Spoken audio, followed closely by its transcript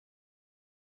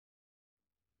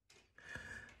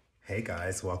Hey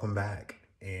guys, welcome back.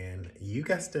 And you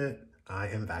guessed it, I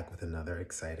am back with another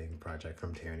exciting project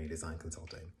from Tehraney Design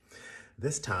Consulting.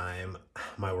 This time,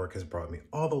 my work has brought me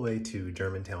all the way to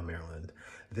Germantown, Maryland.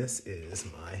 This is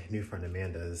my new friend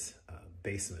Amanda's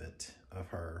basement of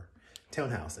her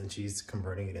townhouse, and she's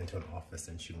converting it into an office,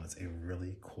 and she wants a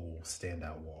really cool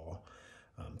standout wall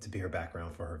to be her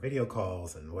background for her video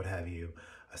calls and what have you.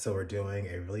 So we're doing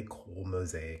a really cool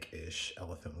mosaic-ish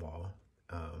elephant wall,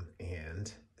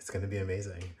 and it's gonna be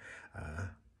amazing.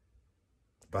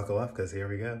 Buckle up, because here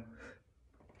we go.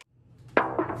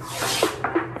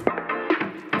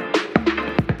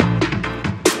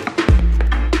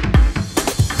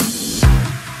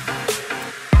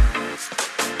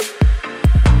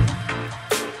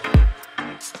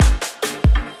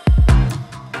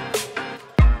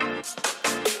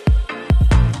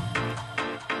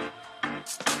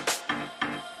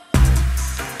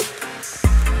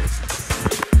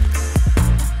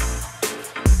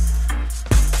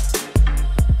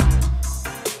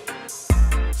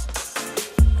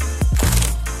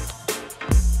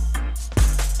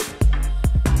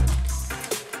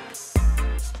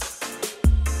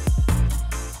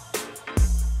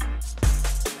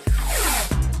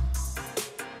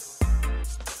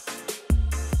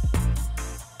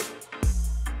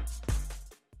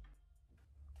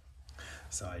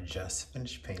 So I just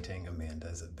finished painting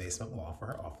Amanda's basement wall for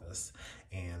her office,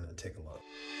 and take a look.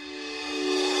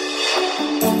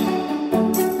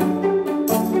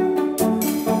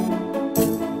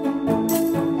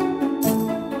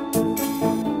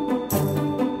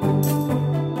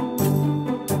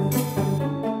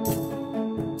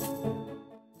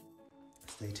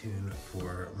 Stay tuned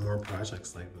for more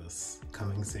projects like this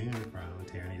coming soon from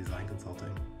Tehraney Design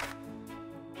Consulting.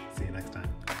 See you next time.